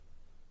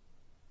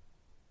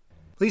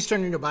Please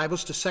turn in your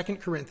Bibles to 2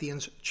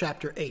 Corinthians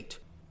chapter 8.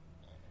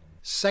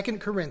 2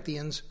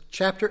 Corinthians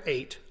chapter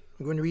 8,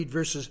 I'm going to read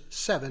verses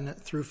 7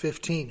 through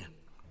 15.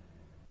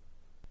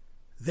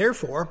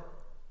 Therefore,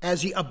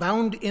 as ye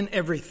abound in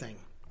everything,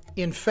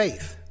 in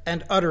faith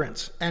and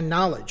utterance and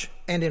knowledge,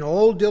 and in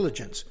all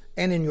diligence,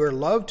 and in your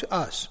love to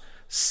us,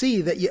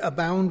 see that ye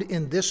abound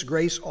in this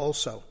grace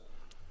also.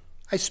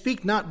 I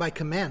speak not by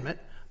commandment,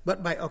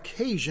 but by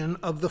occasion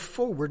of the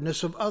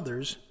forwardness of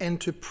others,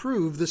 and to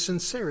prove the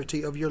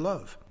sincerity of your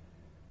love.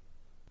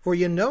 For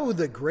ye know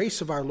the grace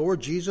of our Lord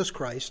Jesus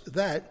Christ,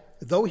 that,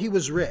 though he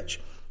was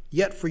rich,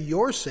 yet for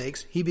your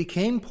sakes he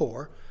became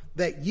poor,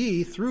 that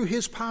ye through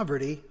his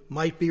poverty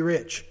might be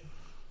rich.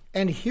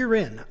 And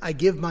herein I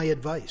give my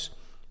advice,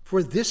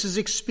 for this is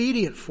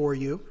expedient for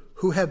you,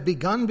 who have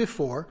begun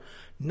before,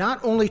 not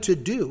only to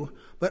do,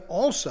 but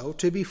also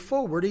to be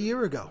forward a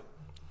year ago.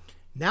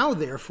 Now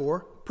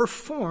therefore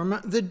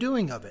perform the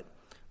doing of it,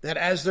 that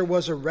as there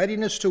was a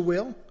readiness to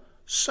will,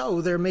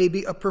 so there may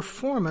be a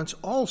performance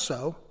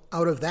also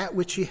out of that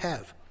which ye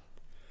have.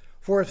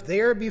 For if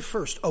there be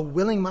first a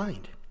willing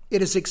mind,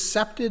 it is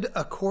accepted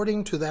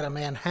according to that a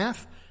man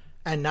hath,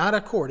 and not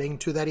according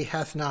to that he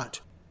hath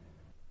not.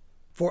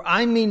 For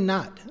I mean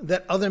not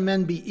that other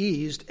men be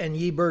eased and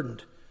ye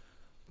burdened,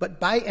 but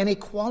by an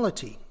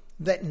equality,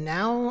 that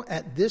now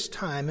at this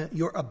time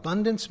your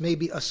abundance may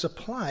be a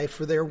supply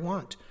for their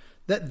want,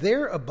 that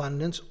their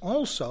abundance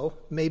also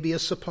may be a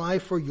supply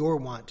for your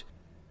want,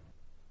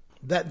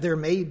 that there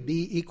may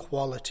be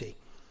equality.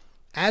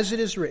 As it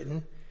is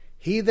written,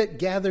 he that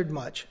gathered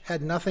much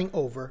had nothing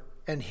over,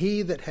 and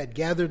he that had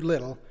gathered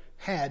little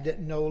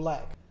had no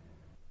lack.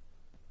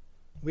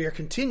 We are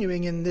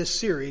continuing in this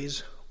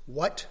series,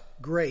 What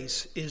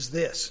Grace Is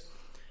This?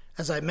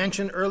 As I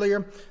mentioned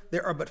earlier,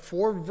 there are but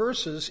 4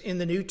 verses in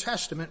the New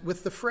Testament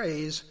with the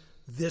phrase,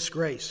 this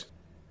grace.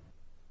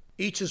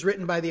 Each is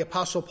written by the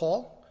Apostle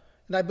Paul,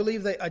 and I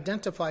believe they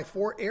identify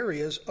 4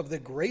 areas of the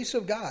grace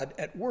of God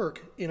at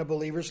work in a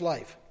believer's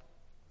life.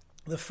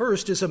 The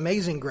first is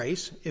amazing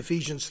grace,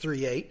 Ephesians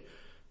 3:8,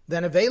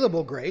 then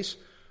available grace,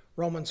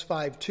 Romans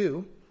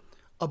 5:2,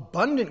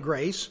 abundant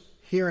grace,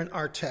 here in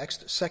our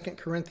text, 2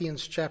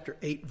 Corinthians chapter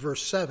 8,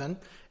 verse 7,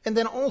 and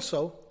then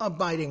also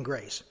abiding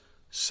grace,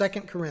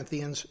 2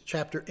 Corinthians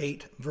chapter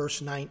 8,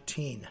 verse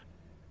 19.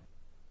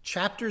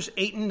 Chapters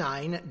 8 and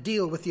 9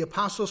 deal with the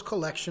apostles'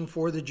 collection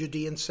for the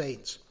Judean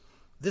saints.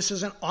 This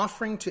is an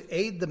offering to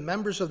aid the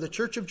members of the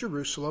Church of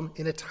Jerusalem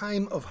in a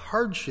time of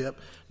hardship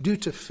due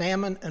to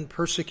famine and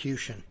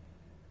persecution.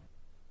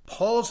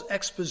 Paul's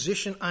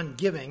exposition on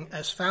giving,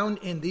 as found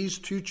in these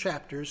 2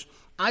 chapters,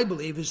 I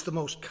believe is the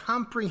most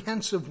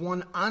comprehensive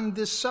one on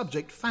this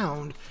subject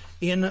found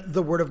in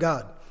the Word of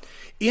God.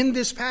 In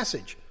this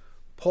passage,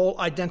 Paul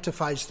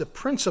identifies the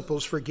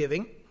principles for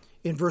giving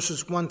in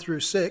verses 1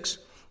 through 6,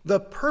 the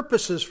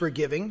purposes for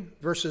giving,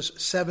 verses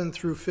 7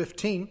 through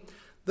 15,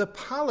 the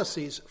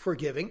policies for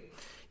giving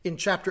in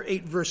chapter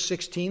 8, verse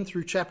 16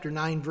 through chapter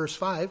 9, verse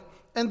 5,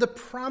 and the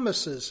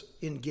promises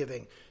in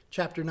giving,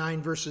 chapter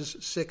 9, verses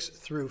 6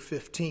 through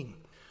 15.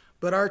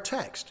 But our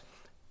text,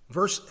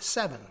 verse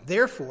 7,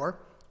 therefore,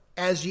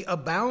 as ye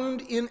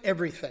abound in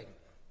everything,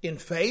 in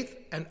faith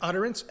and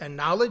utterance and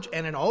knowledge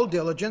and in all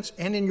diligence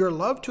and in your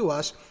love to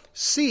us,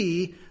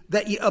 see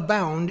that ye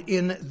abound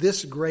in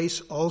this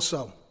grace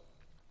also.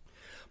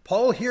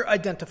 Paul here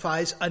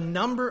identifies a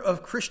number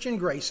of Christian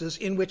graces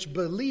in which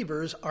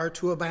believers are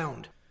to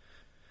abound.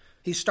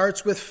 He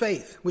starts with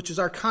faith, which is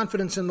our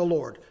confidence in the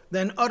Lord,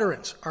 then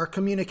utterance, our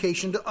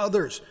communication to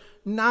others,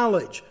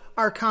 knowledge,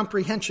 our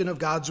comprehension of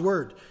God's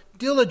word,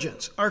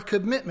 diligence, our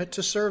commitment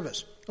to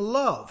service,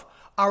 love,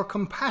 our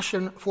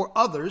compassion for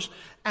others,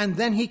 and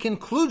then he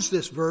concludes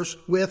this verse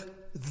with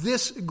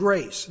this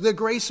grace, the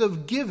grace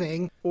of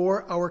giving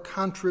or our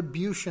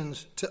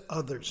contributions to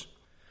others.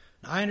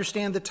 Now, I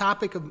understand the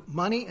topic of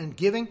money and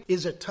giving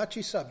is a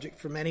touchy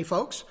subject for many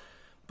folks,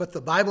 but the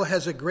Bible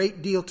has a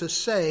great deal to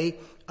say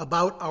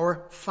about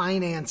our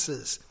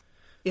finances.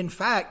 In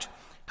fact,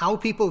 how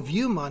people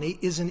view money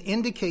is an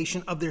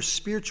indication of their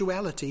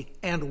spirituality,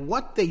 and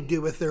what they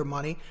do with their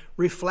money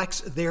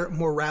reflects their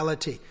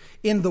morality.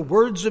 In the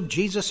words of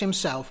Jesus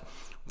himself,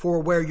 for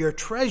where your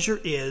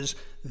treasure is,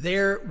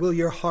 there will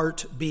your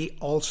heart be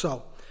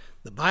also.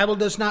 The Bible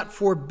does not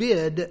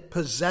forbid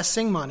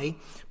possessing money,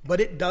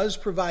 but it does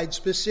provide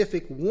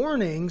specific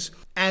warnings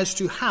as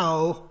to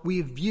how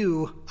we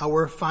view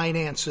our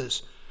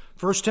finances.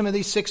 1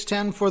 Timothy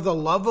 6:10, for the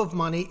love of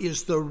money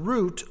is the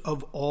root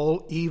of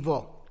all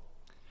evil.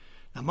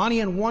 Now, money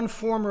in one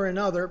form or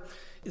another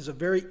is a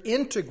very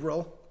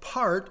integral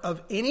part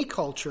of any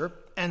culture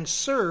and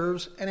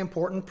serves an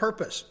important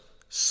purpose,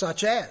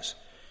 such as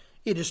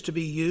it is to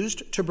be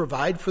used to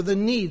provide for the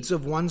needs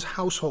of one's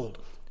household.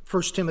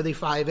 1 Timothy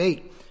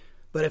 5:8,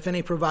 but if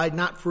any provide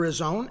not for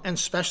his own, and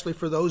especially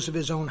for those of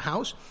his own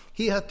house,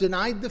 he hath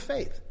denied the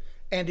faith,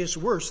 and is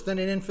worse than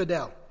an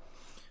infidel.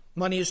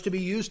 Money is to be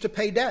used to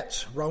pay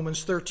debts.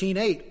 Romans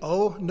 13:8,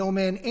 owe no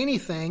man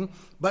anything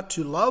but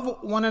to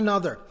love one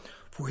another,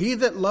 for he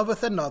that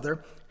loveth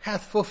another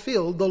hath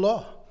fulfilled the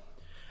law.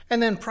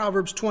 And then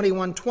Proverbs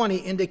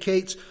 21:20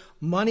 indicates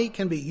money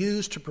can be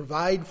used to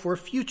provide for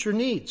future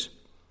needs.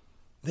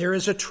 There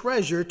is a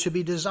treasure to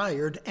be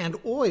desired and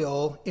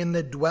oil in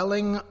the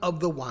dwelling of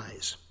the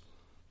wise.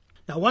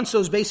 Now, once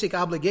those basic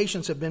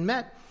obligations have been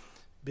met,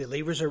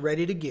 believers are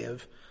ready to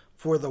give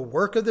for the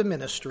work of the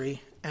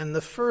ministry and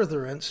the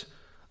furtherance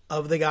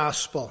of the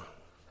gospel.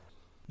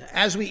 Now,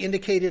 as we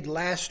indicated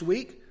last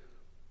week,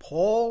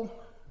 Paul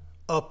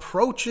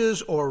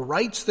approaches or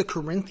writes the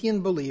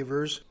Corinthian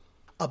believers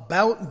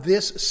about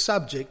this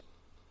subject,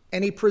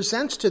 and he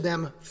presents to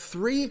them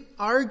 3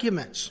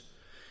 arguments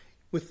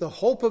with the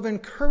hope of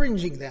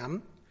encouraging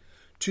them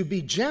to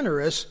be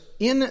generous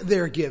in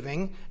their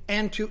giving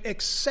and to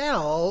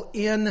excel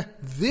in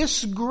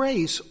this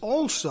grace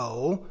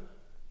also,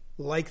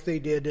 like they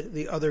did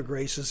the other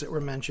graces that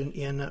were mentioned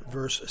in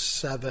verse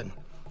 7.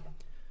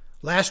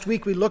 Last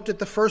week we looked at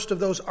the first of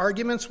those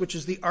arguments, which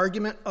is the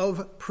argument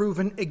of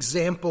proven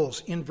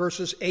examples in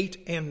verses 8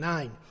 and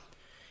 9.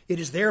 It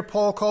is there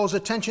Paul calls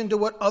attention to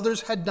what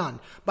others had done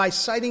by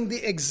citing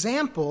the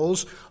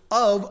examples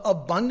of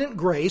abundant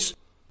grace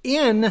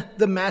in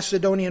the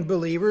Macedonian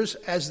believers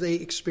as they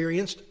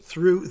experienced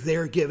through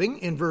their giving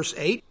in verse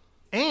 8,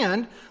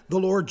 and the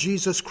Lord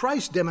Jesus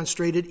Christ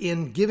demonstrated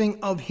in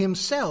giving of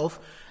himself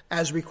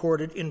as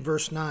recorded in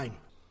verse 9.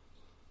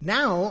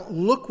 Now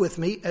look with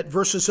me at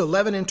verses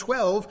 11 and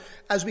 12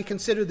 as we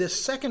consider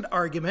this second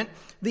argument,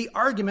 the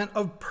argument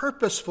of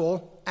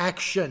purposeful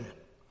action.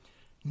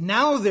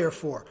 Now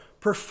therefore,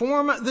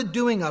 perform the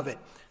doing of it,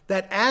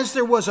 that as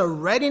there was a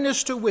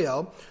readiness to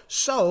will,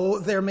 so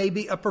there may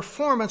be a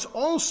performance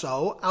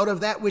also out of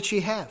that which ye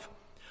have.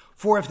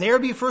 For if there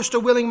be first a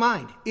willing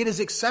mind, it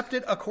is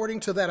accepted according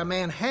to that a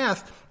man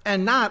hath,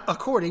 and not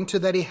according to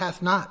that he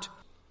hath not.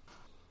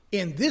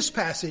 In this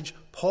passage,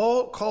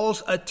 Paul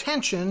calls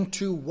attention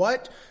to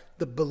what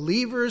the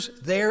believers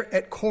there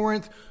at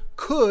Corinth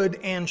could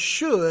and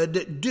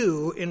should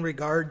do in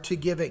regard to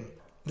giving.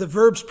 The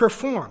verbs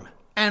perform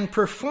and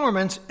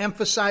performance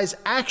emphasize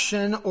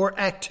action or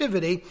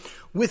activity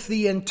with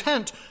the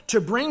intent to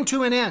bring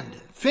to an end,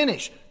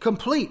 finish,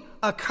 complete,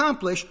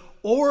 accomplish,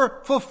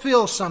 or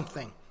fulfill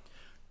something.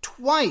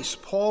 Twice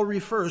Paul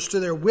refers to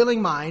their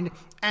willing mind,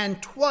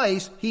 and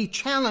twice he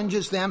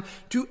challenges them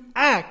to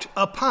act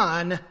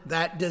upon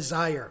that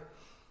desire.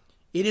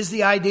 It is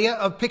the idea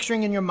of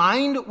picturing in your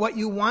mind what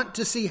you want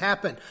to see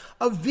happen,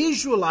 of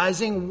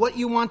visualizing what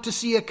you want to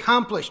see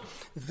accomplished,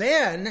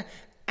 then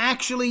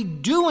actually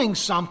doing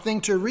something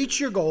to reach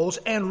your goals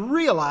and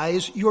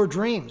realize your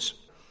dreams.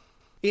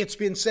 It's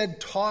been said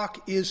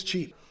talk is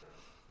cheap.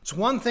 It's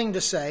one thing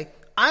to say,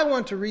 I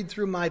want to read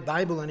through my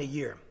Bible in a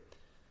year.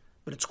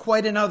 But it's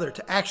quite another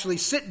to actually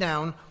sit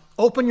down,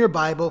 open your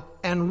Bible,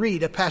 and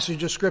read a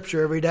passage of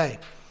Scripture every day.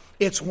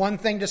 It's one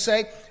thing to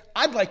say,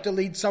 I'd like to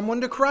lead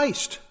someone to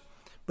Christ.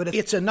 But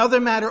it's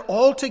another matter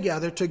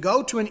altogether to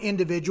go to an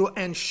individual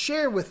and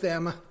share with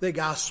them the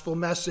gospel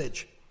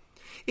message.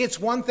 It's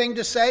one thing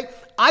to say,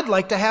 I'd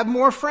like to have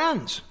more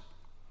friends.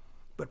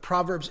 But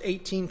Proverbs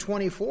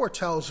 18:24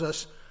 tells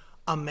us,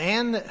 a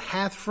man that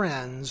hath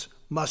friends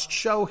must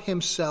show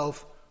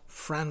himself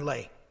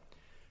friendly.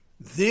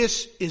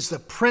 This is the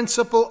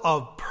principle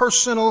of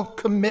personal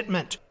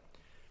commitment.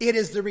 It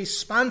is the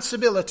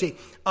responsibility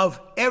of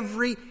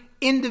every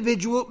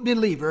individual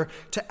believer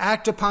to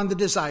act upon the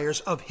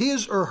desires of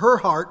his or her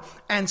heart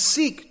and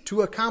seek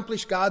to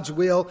accomplish God's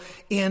will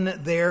in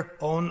their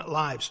own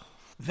lives.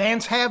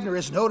 Vance Havner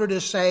is noted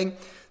as saying,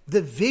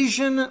 the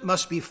vision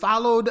must be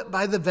followed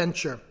by the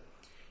venture.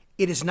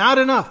 It is not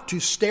enough to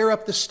stare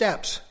up the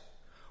steps.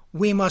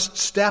 We must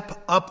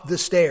step up the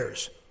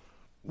stairs.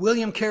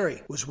 William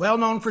Carey was well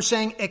known for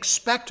saying,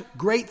 expect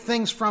great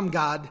things from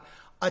God,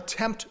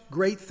 attempt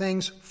great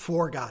things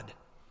for God.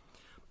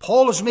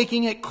 Paul is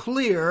making it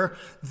clear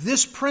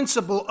this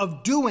principle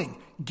of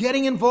doing,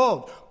 getting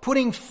involved,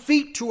 putting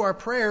feet to our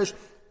prayers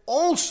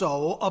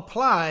also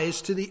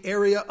applies to the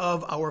area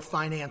of our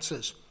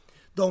finances.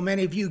 Though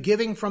many view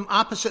giving from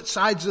opposite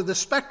sides of the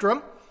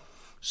spectrum,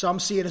 some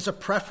see it as a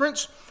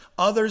preference,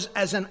 others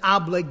as an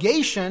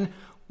obligation,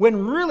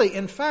 when really,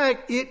 in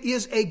fact, it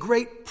is a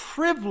great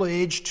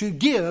privilege to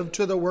give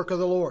to the work of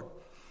the Lord.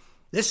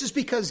 This is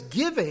because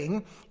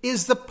giving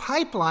is the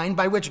pipeline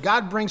by which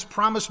God brings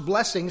promised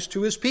blessings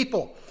to his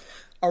people.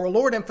 Our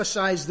Lord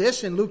emphasized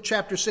this in Luke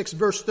chapter 6,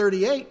 verse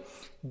 38.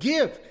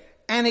 Give,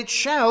 and it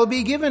shall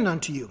be given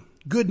unto you.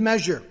 Good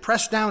measure,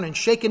 pressed down and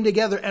shaken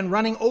together and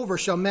running over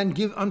shall men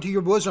give unto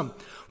your bosom.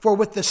 For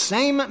with the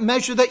same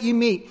measure that ye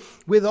meet,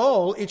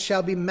 withal it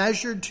shall be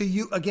measured to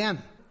you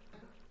again.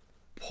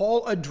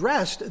 Paul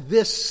addressed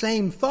this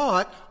same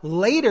thought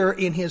later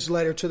in his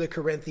letter to the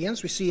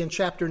Corinthians. We see in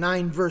chapter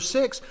 9, verse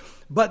 6,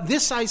 but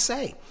this I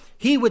say,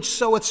 he which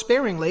soweth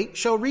sparingly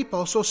shall reap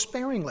also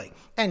sparingly,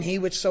 and he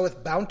which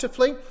soweth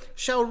bountifully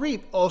shall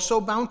reap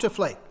also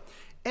bountifully.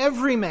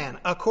 Every man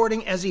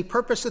according as he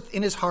purposeth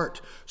in his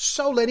heart,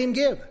 so let him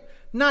give,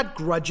 not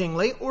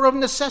grudgingly or of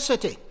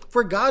necessity,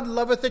 for God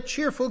loveth a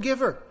cheerful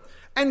giver.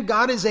 And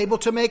God is able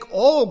to make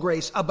all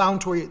grace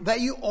abound toward you, that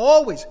you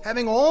always,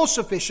 having all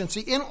sufficiency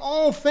in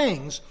all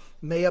things,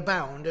 may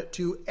abound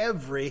to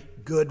every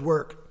good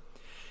work.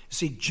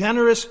 See,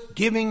 generous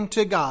giving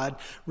to God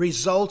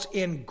results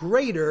in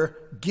greater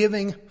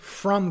giving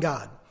from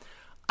God.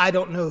 I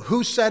don't know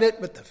who said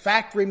it, but the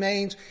fact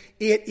remains,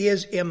 it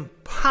is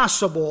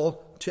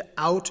impossible to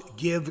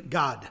outgive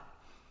God.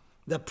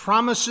 The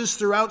promises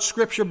throughout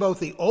Scripture, both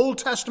the Old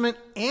Testament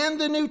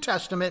and the New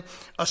Testament,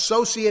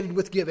 associated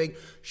with giving,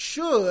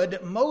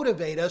 should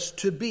motivate us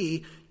to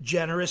be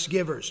generous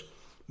givers.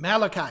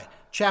 Malachi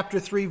chapter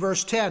 3,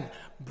 verse 10,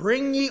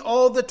 bring ye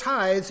all the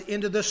tithes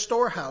into the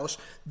storehouse,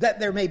 that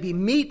there may be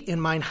meat in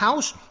mine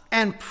house,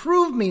 and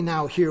prove me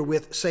now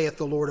herewith, saith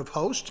the Lord of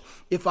hosts,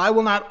 if I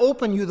will not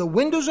open you the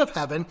windows of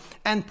heaven,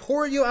 and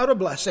pour you out a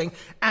blessing,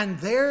 and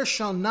there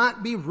shall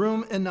not be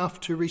room enough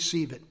to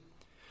receive it.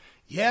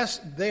 Yes,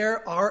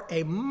 there are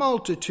a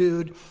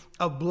multitude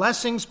of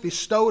blessings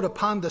bestowed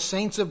upon the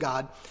saints of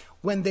God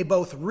when they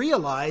both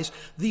realize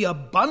the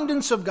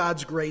abundance of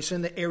God's grace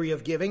in the area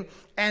of giving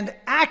and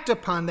act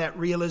upon that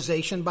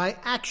realization by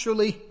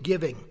actually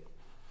giving.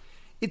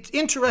 It's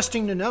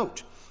interesting to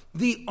note,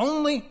 the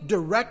only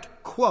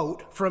direct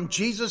quote from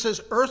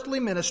Jesus' earthly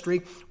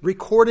ministry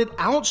recorded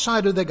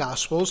outside of the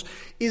Gospels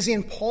is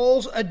in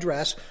Paul's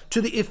address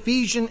to the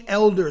Ephesian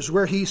elders,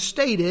 where he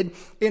stated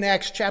in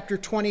Acts chapter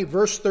 20,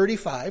 verse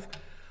 35,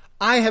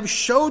 I have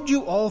showed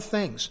you all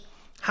things,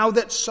 how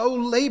that so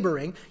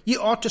laboring ye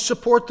ought to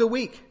support the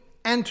weak,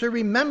 and to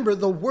remember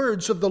the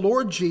words of the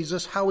Lord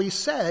Jesus, how he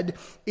said,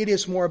 it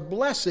is more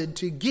blessed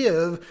to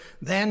give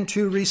than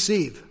to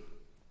receive.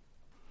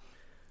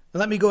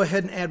 Let me go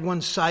ahead and add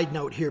one side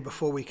note here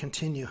before we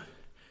continue.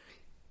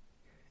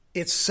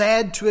 It's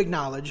sad to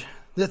acknowledge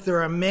that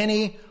there are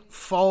many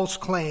false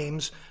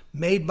claims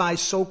made by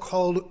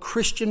so-called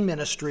Christian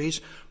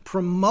ministries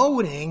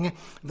promoting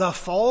the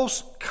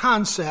false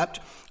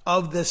concept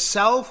of the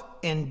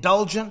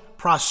self-indulgent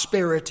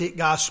prosperity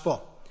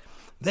gospel.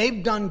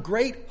 They've done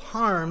great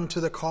harm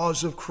to the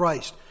cause of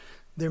Christ.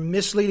 Their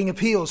misleading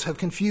appeals have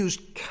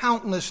confused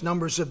countless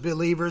numbers of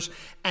believers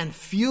and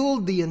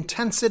fueled the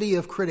intensity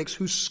of critics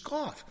who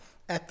scoff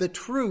at the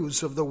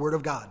truths of the Word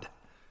of God.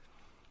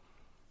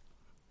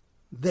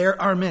 There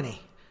are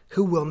many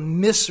who will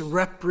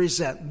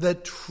misrepresent the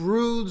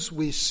truths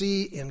we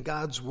see in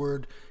God's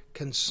Word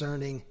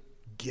concerning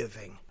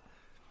giving.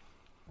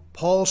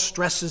 Paul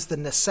stresses the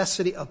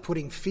necessity of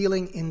putting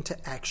feeling into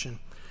action.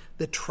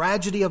 The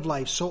tragedy of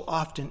life so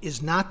often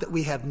is not that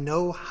we have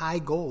no high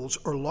goals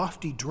or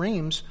lofty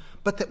dreams,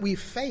 but that we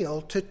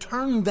fail to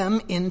turn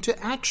them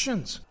into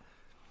actions.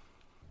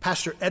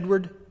 Pastor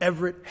Edward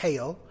Everett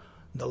Hale,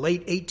 in the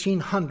late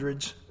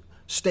 1800s,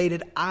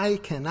 stated, I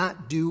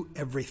cannot do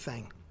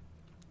everything,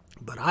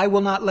 but I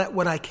will not let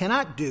what I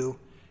cannot do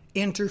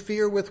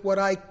interfere with what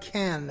I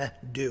can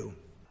do.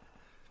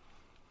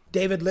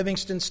 David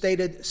Livingstone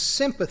stated,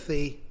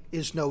 sympathy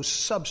is no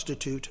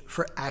substitute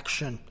for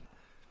action.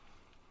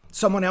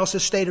 Someone else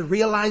has stated,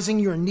 realizing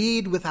your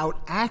need without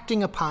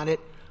acting upon it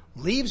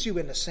leaves you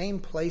in the same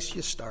place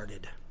you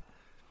started.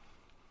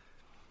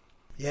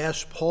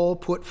 Yes, Paul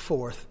put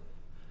forth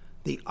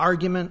the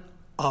argument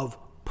of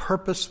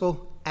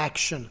purposeful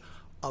action,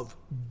 of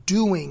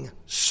doing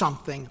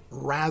something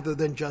rather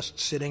than just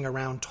sitting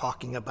around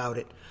talking about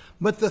it.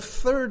 But the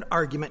third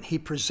argument he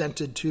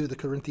presented to the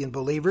Corinthian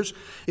believers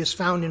is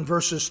found in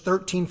verses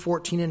 13,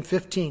 14, and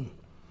 15.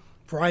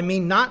 For I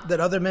mean not that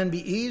other men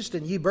be eased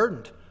and ye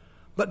burdened,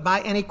 but by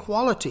an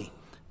equality,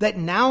 that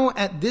now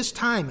at this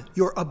time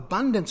your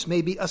abundance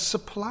may be a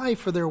supply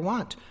for their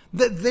want,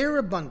 that their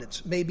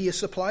abundance may be a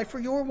supply for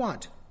your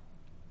want,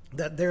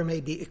 that there may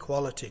be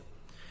equality.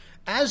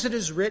 As it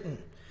is written,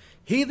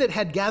 he that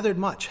had gathered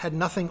much had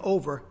nothing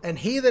over, and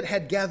he that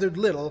had gathered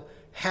little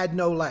had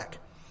no lack.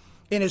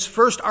 In his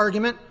first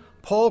argument,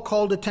 Paul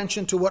called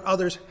attention to what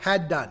others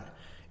had done.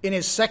 In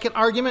his second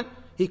argument,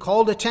 he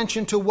called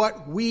attention to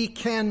what we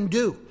can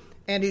do.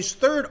 And his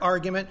third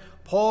argument,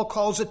 Paul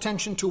calls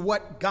attention to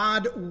what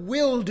God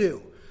will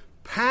do.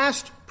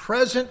 Past,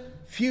 present,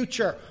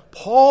 future.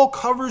 Paul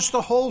covers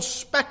the whole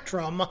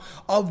spectrum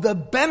of the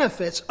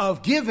benefits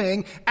of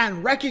giving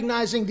and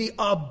recognizing the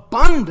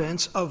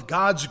abundance of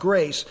God's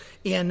grace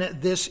in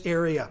this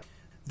area.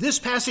 This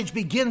passage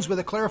begins with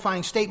a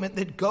clarifying statement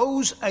that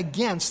goes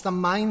against the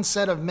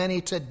mindset of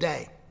many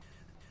today.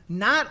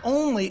 Not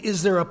only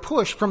is there a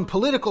push from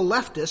political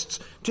leftists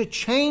to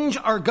change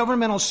our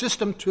governmental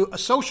system to a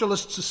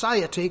socialist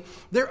society,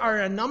 there are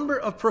a number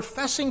of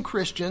professing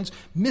Christians,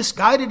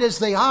 misguided as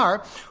they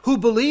are, who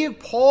believe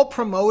Paul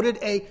promoted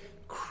a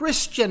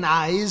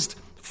Christianized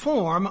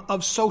form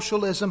of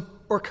socialism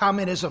or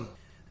communism.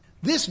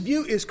 This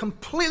view is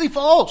completely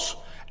false,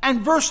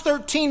 and verse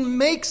 13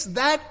 makes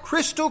that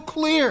crystal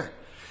clear.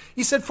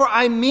 He said, for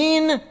I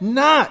mean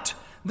not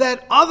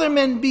that other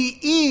men be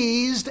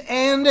eased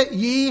and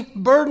ye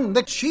burdened.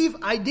 The chief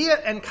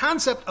idea and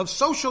concept of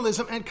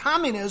socialism and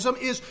communism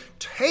is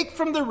take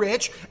from the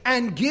rich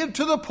and give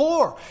to the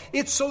poor.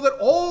 It's so that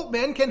all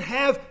men can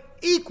have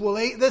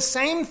equally the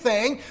same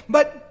thing,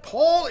 but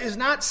Paul is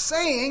not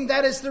saying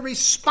that is the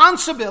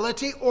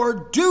responsibility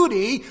or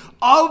duty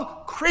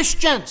of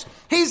Christians.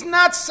 He's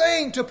not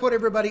saying to put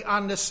everybody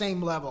on the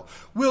same level.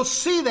 We'll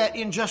see that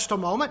in just a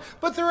moment,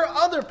 but there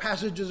are other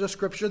passages of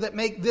Scripture that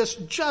make this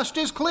just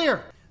as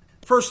clear.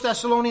 1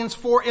 Thessalonians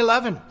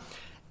 4:11,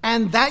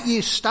 and that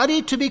ye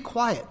study to be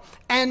quiet,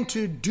 and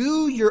to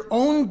do your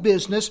own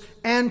business,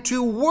 and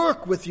to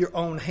work with your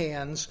own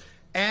hands,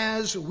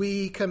 as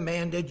we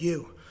commanded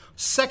you.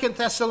 2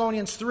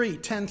 Thessalonians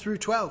 3:10 through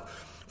 12.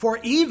 For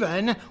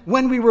even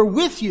when we were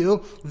with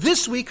you,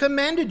 this we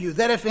commanded you,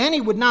 that if any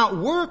would not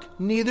work,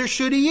 neither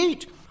should he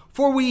eat.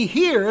 For we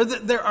hear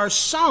that there are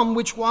some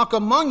which walk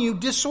among you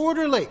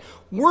disorderly,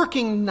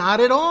 working not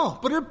at all,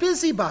 but are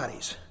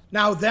busybodies.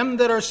 Now them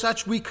that are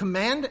such we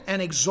command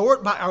and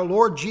exhort by our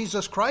Lord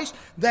Jesus Christ,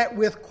 that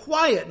with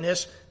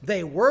quietness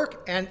they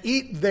work and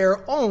eat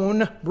their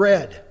own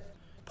bread.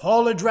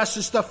 Paul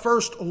addresses the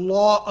first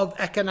law of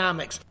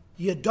economics.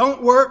 You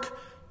don't work,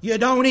 you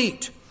don't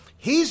eat.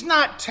 He's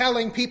not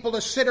telling people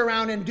to sit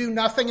around and do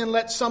nothing and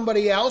let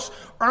somebody else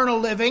earn a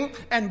living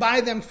and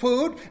buy them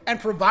food and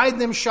provide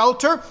them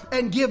shelter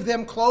and give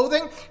them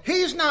clothing.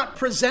 He's not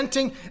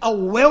presenting a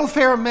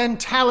welfare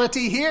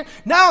mentality here.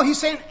 No, he's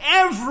saying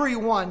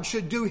everyone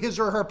should do his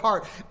or her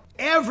part.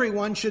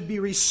 Everyone should be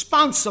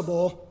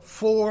responsible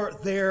for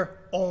their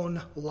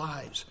own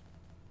lives.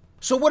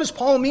 So what does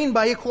Paul mean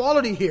by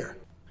equality here?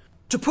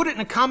 To put it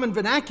in a common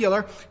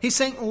vernacular, he's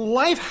saying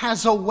life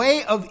has a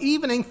way of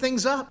evening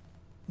things up.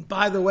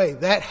 By the way,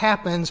 that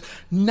happens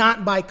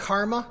not by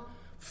karma,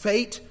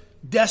 fate,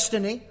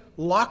 destiny,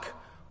 luck,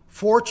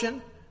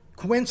 fortune,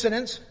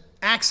 coincidence,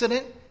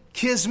 accident,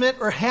 kismet,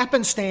 or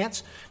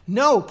happenstance.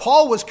 No,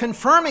 Paul was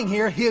confirming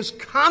here his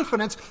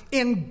confidence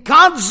in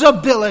God's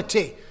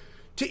ability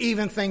to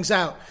even things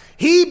out.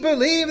 He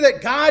believed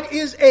that God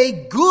is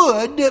a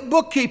good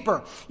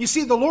bookkeeper. You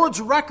see, the Lord's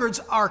records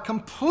are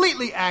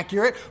completely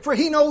accurate, for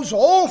he knows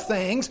all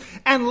things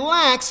and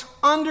lacks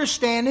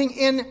understanding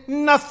in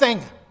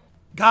nothing.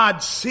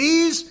 God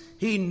sees,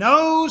 he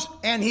knows,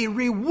 and he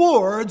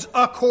rewards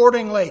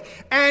accordingly.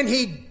 And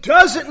he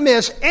doesn't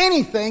miss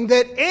anything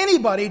that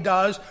anybody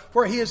does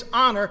for his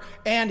honor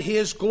and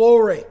his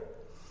glory.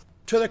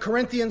 To the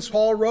Corinthians,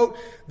 Paul wrote,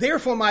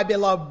 therefore, my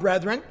beloved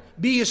brethren,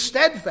 be ye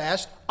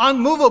steadfast,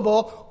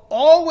 unmovable,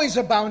 always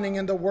abounding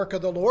in the work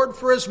of the Lord,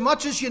 for as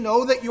much as you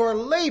know that your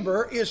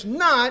labor is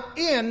not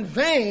in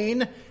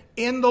vain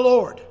in the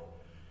Lord.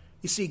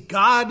 You see,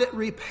 God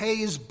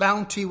repays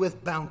bounty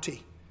with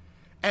bounty,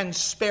 and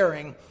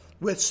sparing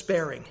with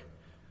sparing.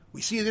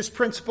 We see this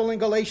principle in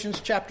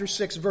Galatians chapter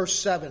 6, verse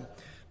 7.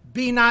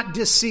 Be not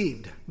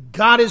deceived.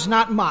 God is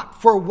not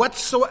mocked. For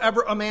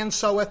whatsoever a man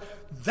soweth,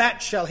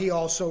 that shall he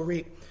also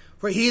reap.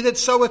 For he that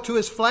soweth to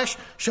his flesh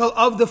shall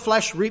of the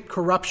flesh reap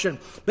corruption.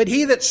 But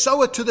he that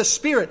soweth to the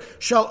Spirit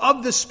shall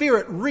of the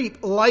Spirit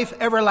reap life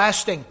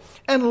everlasting.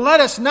 And let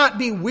us not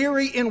be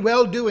weary in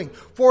well-doing,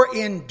 for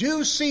in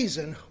due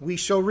season we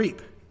shall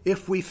reap,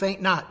 if we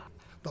faint not.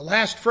 The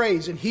last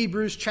phrase in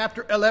Hebrews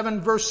chapter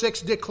 11, verse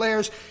 6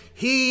 declares,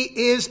 he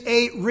is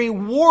a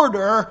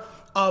rewarder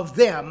of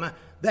them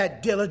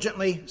that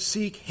diligently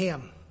seek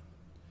him.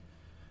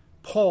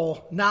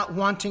 Paul, not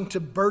wanting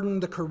to burden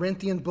the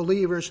Corinthian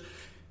believers,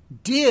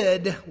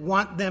 did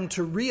want them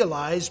to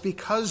realize,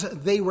 because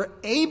they were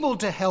able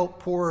to help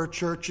poorer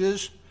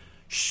churches,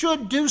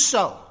 should do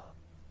so.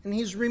 And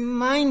he's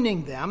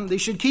reminding them they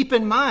should keep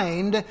in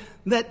mind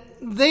that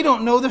they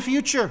don't know the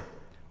future.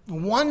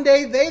 One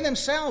day they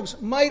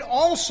themselves might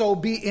also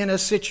be in a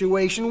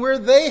situation where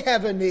they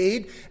have a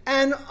need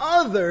and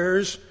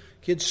others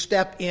could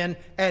step in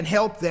and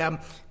help them,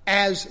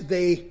 as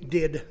they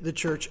did the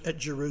church at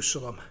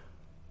Jerusalem.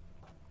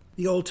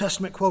 The Old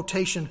Testament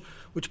quotation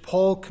which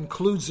Paul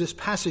concludes this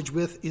passage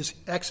with is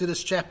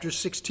Exodus chapter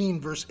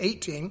 16, verse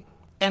 18.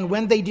 And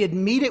when they did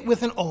meet it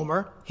with an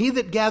omer, he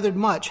that gathered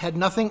much had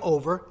nothing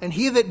over, and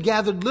he that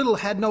gathered little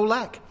had no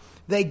lack.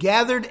 They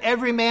gathered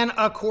every man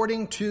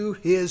according to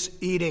his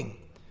eating.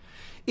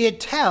 It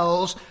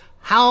tells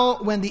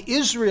how when the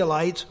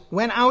Israelites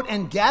went out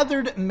and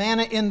gathered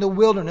manna in the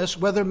wilderness,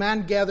 whether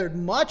man gathered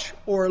much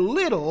or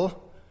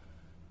little,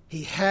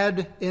 he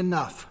had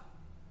enough.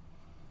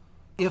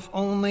 If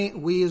only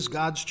we as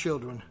God's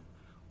children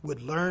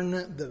would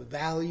learn the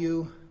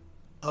value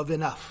of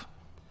enough.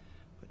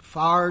 But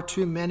far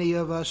too many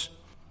of us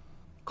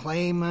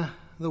claim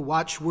the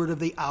watchword of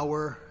the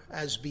hour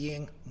as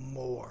being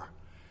more.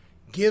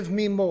 Give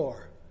me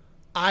more.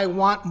 I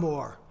want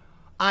more.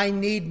 I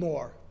need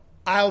more.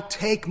 I'll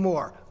take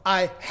more.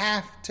 I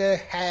have to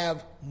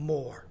have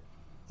more.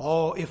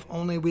 Oh, if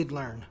only we'd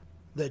learn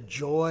the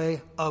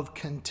joy of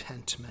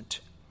contentment.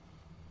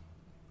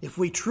 If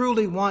we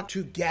truly want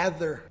to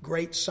gather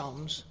great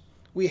sums,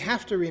 we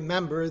have to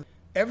remember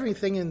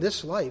everything in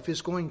this life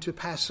is going to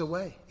pass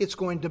away. It's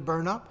going to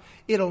burn up.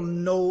 It'll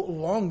no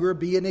longer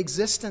be in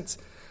existence.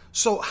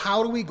 So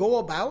how do we go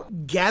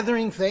about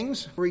gathering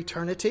things for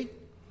eternity?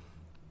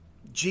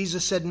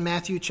 Jesus said in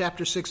Matthew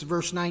chapter 6,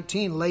 verse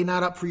 19, lay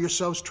not up for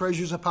yourselves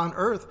treasures upon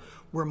earth,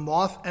 where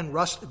moth and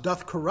rust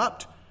doth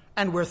corrupt,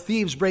 and where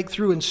thieves break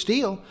through and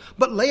steal.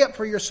 But lay up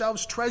for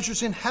yourselves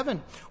treasures in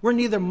heaven, where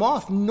neither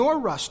moth nor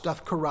rust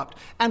doth corrupt,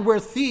 and where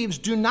thieves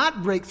do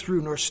not break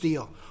through nor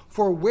steal.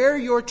 For where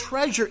your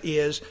treasure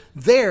is,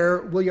 there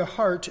will your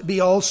heart be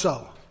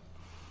also.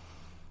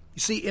 You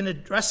see, in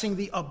addressing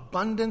the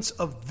abundance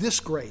of this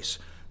grace,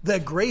 the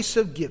grace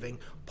of giving,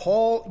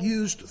 Paul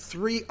used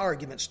 3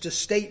 arguments to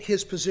state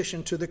his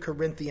position to the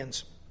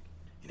Corinthians.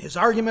 In his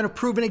argument of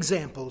proven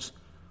examples,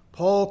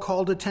 Paul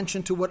called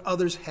attention to what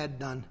others had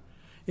done.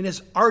 In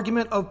his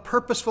argument of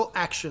purposeful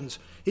actions,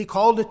 he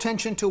called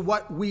attention to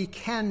what we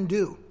can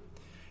do.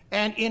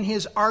 And in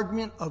his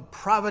argument of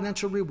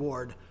providential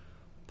reward,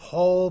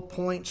 Paul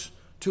points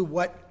to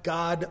what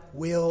God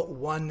will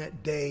one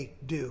day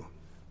do.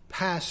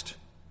 Past,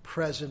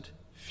 present,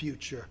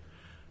 future.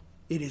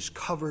 It is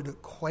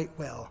covered quite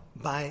well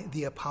by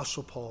the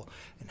Apostle Paul,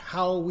 and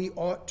how we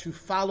ought to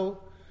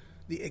follow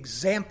the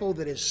example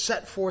that is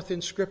set forth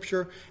in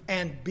Scripture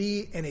and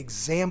be an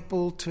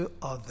example to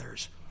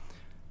others.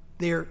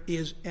 There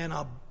is an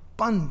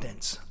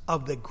abundance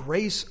of the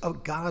grace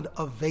of God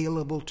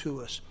available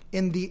to us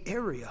in the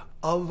area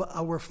of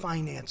our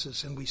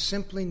finances, and we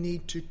simply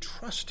need to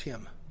trust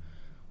Him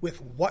with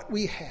what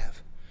we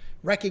have,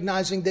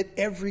 recognizing that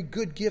every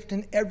good gift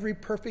and every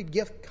perfect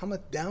gift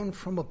cometh down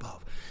from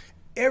above.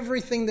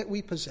 Everything that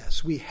we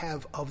possess, we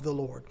have of the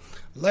Lord.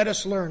 Let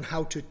us learn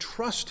how to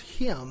trust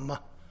Him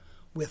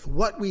with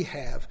what we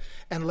have,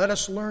 and let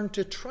us learn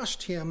to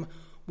trust Him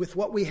with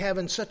what we have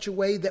in such a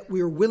way that we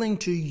are willing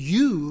to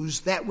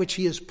use that which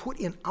He has put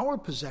in our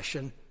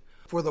possession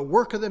for the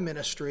work of the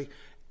ministry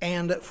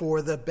and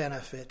for the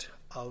benefit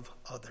of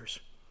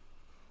others.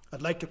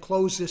 I'd like to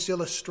close this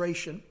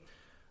illustration.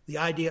 The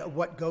idea of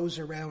what goes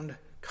around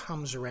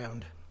comes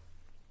around.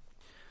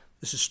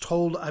 This is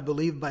told, I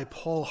believe, by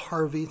Paul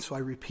Harvey, so I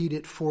repeat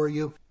it for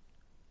you.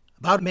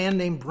 About a man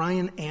named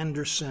Brian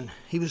Anderson.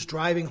 He was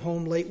driving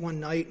home late one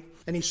night,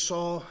 and he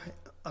saw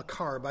a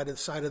car by the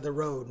side of the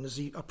road. And as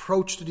he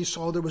approached it, he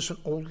saw there was an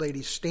old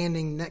lady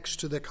standing next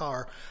to the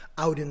car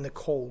out in the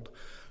cold.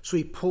 So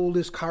he pulled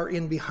his car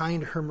in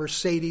behind her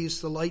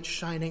Mercedes, the light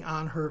shining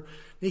on her. And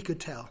he could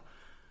tell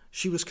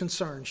she was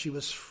concerned. She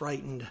was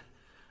frightened.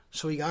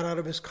 So he got out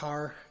of his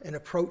car and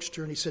approached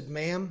her, and he said,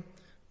 "Ma'am,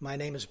 my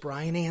name is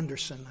Brian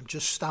Anderson. I'm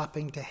just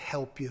stopping to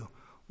help you.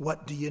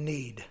 What do you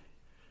need?"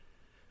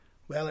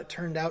 Well, it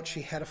turned out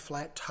she had a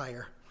flat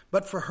tire.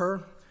 But for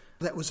her,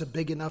 that was a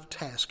big enough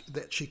task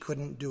that she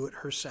couldn't do it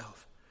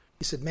herself.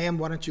 He said, "Ma'am,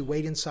 why don't you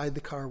wait inside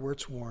the car where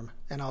it's warm,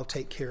 and I'll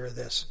take care of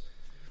this."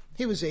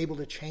 He was able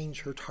to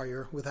change her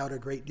tire without a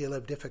great deal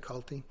of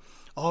difficulty.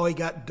 Oh, he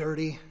got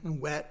dirty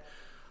and wet,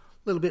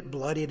 a little bit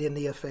bloodied in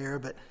the affair,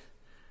 but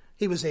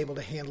he was able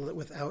to handle it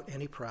without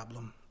any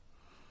problem.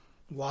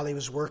 While he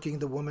was working,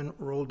 the woman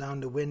rolled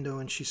down the window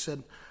and she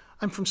said,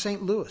 "I'm from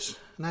St. Louis,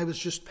 and I was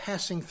just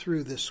passing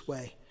through this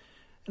way.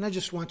 And I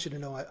just want you to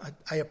know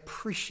I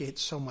appreciate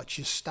so much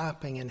you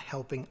stopping and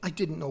helping. I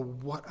didn't know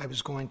what I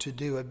was going to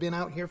do. I've been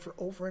out here for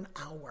over an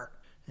hour,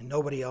 and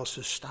nobody else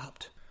has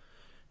stopped."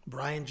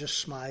 Brian just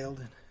smiled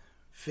and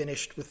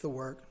finished with the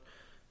work,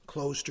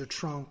 closed her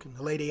trunk, and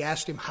the lady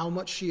asked him how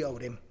much she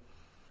owed him.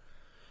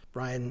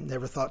 Brian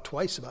never thought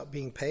twice about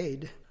being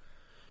paid.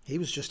 He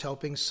was just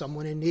helping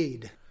someone in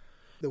need,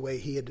 the way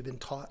he had been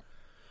taught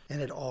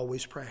and had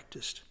always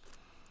practiced.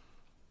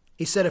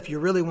 He said, "If you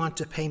really want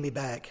to pay me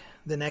back,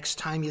 the next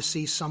time you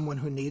see someone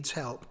who needs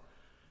help,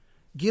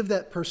 give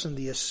that person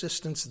the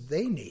assistance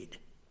they need,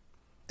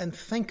 and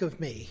think of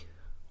me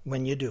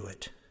when you do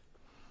it."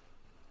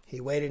 He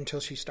waited until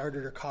she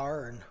started her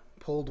car and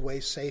pulled away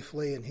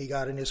safely, and he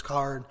got in his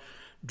car and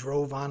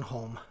drove on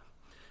home.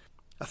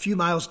 A few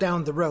miles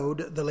down the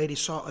road, the lady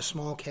saw a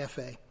small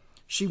cafe.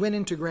 She went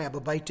in to grab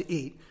a bite to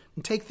eat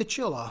and take the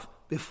chill off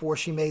before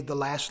she made the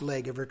last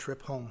leg of her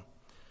trip home.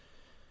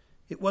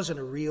 It wasn't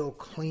a real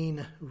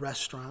clean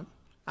restaurant.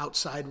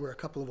 Outside were a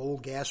couple of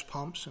old gas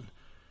pumps, and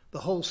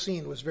the whole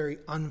scene was very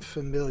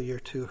unfamiliar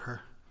to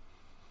her.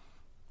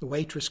 The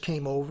waitress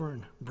came over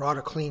and brought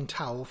a clean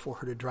towel for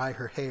her to dry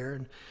her hair,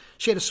 and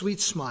she had a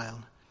sweet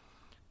smile,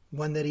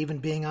 one that even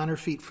being on her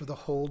feet for the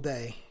whole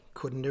day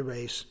couldn't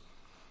erase.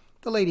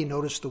 The lady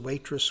noticed the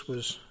waitress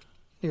was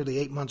nearly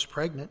 8 months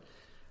pregnant.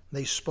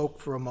 They spoke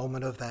for a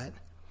moment of that.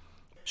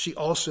 She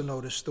also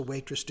noticed the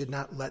waitress did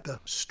not let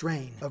the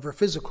strain of her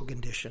physical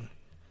condition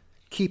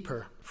keep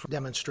her from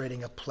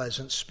demonstrating a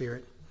pleasant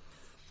spirit.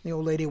 The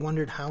old lady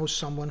wondered how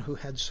someone who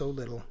had so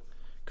little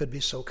could be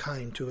so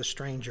kind to a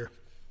stranger.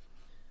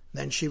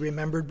 Then she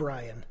remembered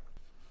Brian.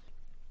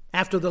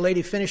 After the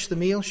lady finished the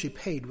meal, she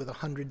paid with a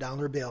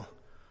 $100 bill.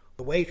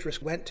 The waitress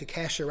went to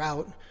cash her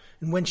out,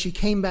 and when she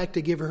came back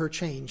to give her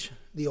change,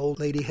 the old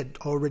lady had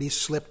already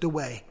slipped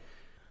away.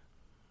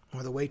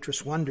 Well, the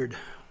waitress wondered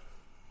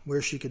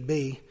where she could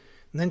be,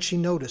 and then she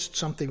noticed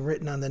something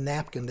written on the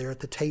napkin there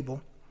at the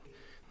table.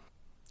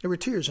 There were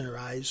tears in her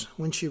eyes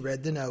when she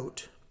read the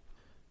note.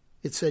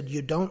 It said,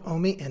 "You don't owe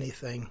me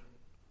anything.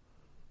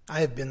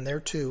 I have been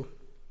there too.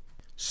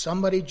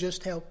 Somebody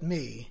just helped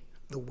me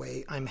the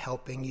way I'm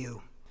helping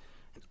you."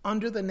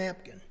 Under the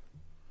napkin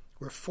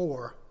were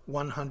 4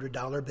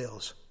 $100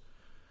 bills.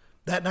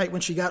 That night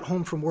when she got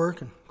home from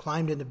work and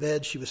climbed into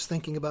bed, she was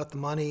thinking about the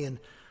money and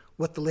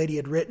what the lady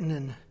had written,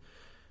 and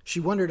she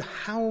wondered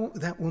how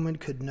that woman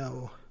could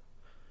know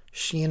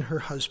she and her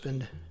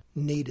husband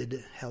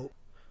needed help.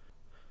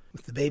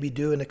 With the baby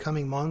due in the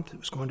coming month, it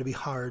was going to be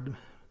hard.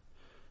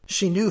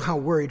 She knew how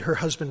worried her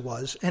husband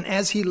was, and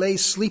as he lay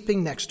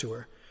sleeping next to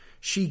her,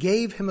 she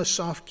gave him a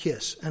soft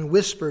kiss and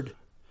whispered,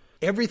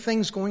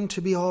 "Everything's going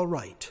to be all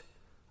right.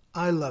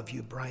 I love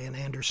you, Brian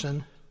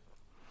Anderson."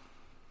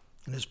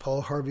 And as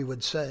Paul Harvey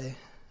would say,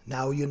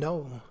 now you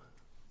know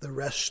the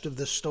rest of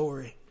the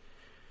story.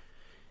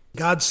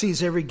 God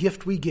sees every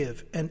gift we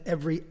give and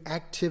every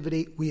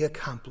activity we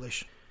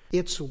accomplish.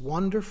 It's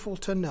wonderful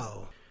to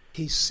know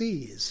He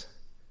sees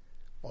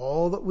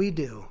all that we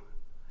do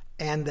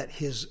and that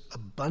His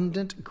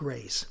abundant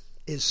grace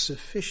is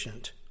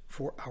sufficient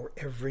for our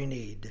every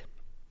need.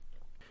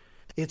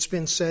 It's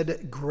been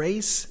said,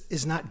 grace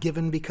is not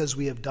given because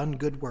we have done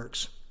good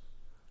works,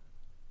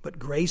 but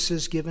grace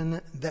is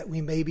given that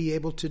we may be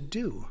able to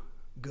do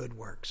good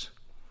works.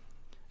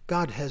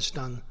 God has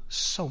done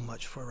so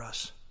much for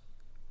us.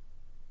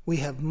 We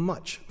have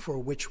much for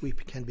which we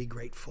can be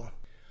grateful.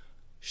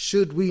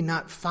 Should we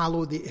not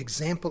follow the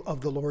example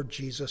of the Lord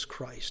Jesus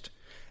Christ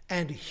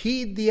and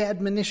heed the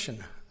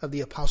admonition of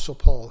the Apostle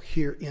Paul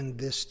here in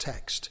this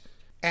text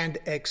and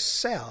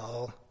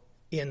excel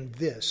in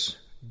this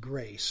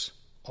grace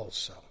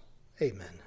also? Amen.